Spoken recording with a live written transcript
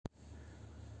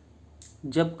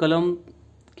जब कलम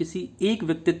किसी एक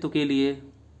व्यक्तित्व के लिए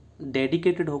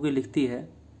डेडिकेटेड होकर लिखती है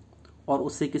और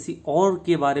उससे किसी और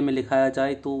के बारे में लिखाया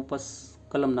जाए तो बस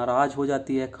कलम नाराज हो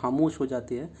जाती है, खामोश हो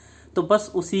जाती है। तो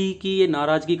बस उसी की ये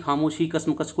नाराजगी, खामोशी,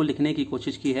 कसमकस को लिखने की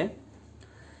कोशिश की है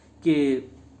कि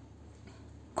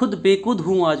खुद बेखुद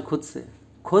हूं आज खुद से,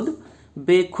 खुद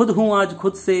बेखुद हूं आज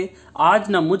खुद से, आज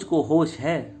ना मुझको होश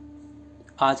है,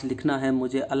 आज लिखना है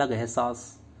मुझे अलग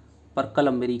एहसास, पर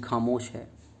कलम मेरी खामोश है।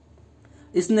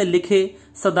 इसने लिखे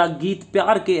सदा गीत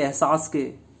प्यार के एहसास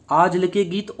के, आज लिखे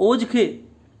गीत ओझ के,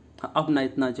 अब ना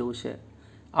इतना जोश है,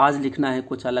 आज लिखना है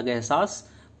कुछ अलग एहसास,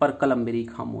 पर कलम मेरी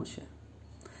खामोश है।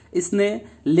 इसने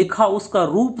लिखा उसका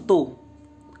रूप तो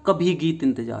कभी गीत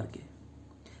इंतजार के,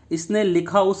 इसने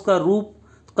लिखा उसका रूप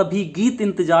कभी गीत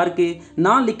इंतजार के,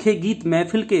 ना लिखे गीत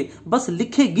महफिल के, बस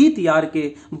लिखे गीत यार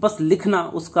के, बस लिखना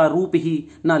उसका रूप ही,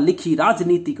 ना लिखी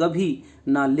राजनीति कभी,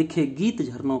 ना लिखे गीत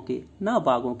झरनों के, ना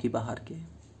बागों की बहार के।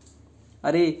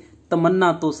 अरे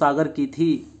तमन्ना तो सागर की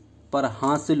थी, पर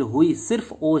हासिल हुई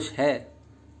सिर्फ ओश है,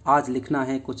 आज लिखना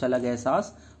है कुछ अलग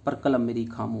एहसास, पर कलम मेरी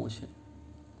खामोश है।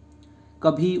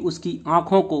 कभी उसकी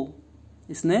आंखों को,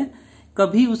 इसने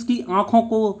कभी उसकी आंखों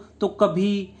को तो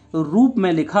कभी रूप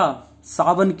में लिखा,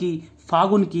 सावन की,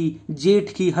 फागुन की,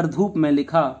 जेठ की हर धूप में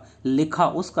लिखा, लिखा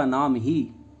उसका नाम ही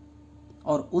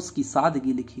और उसकी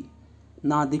सादगी लिखी,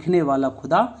 ना दिखने वाला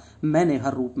खुदा मैंने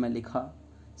हर रूप में लिखा,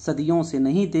 सदियों से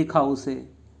नहीं देखा उसे,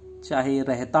 चाहे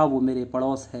रहता वो मेरे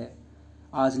पड़ोस है,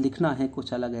 आज लिखना है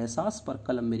कुछ अलग एहसास, पर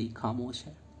कलम मेरी खामोश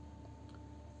है।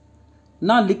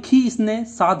 ना लिखी इसने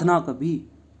साधना कभी,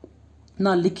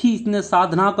 ना लिखी इसने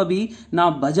साधना कभी, ना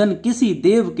भजन किसी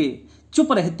देव के,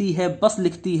 चुप रहती है बस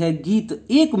लिखती है गीत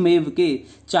एक मेव के,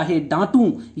 चाहे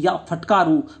डांटूं या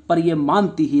फटकारूं पर ये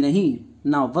मानती ही नहीं,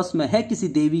 ना वश में है किसी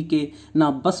देवी के, ना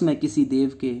बस में किसी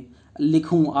देव के,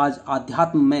 लिखूं आज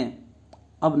आध्यात्म में,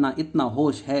 अब ना इतना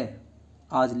होश है,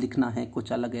 आज लिखना है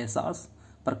कुछ अलग एहसास,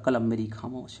 पर कलम मेरी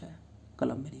खामोश है,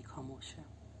 कलम मेरी खामोश है,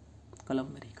 कलम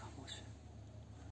मेरी खामोश।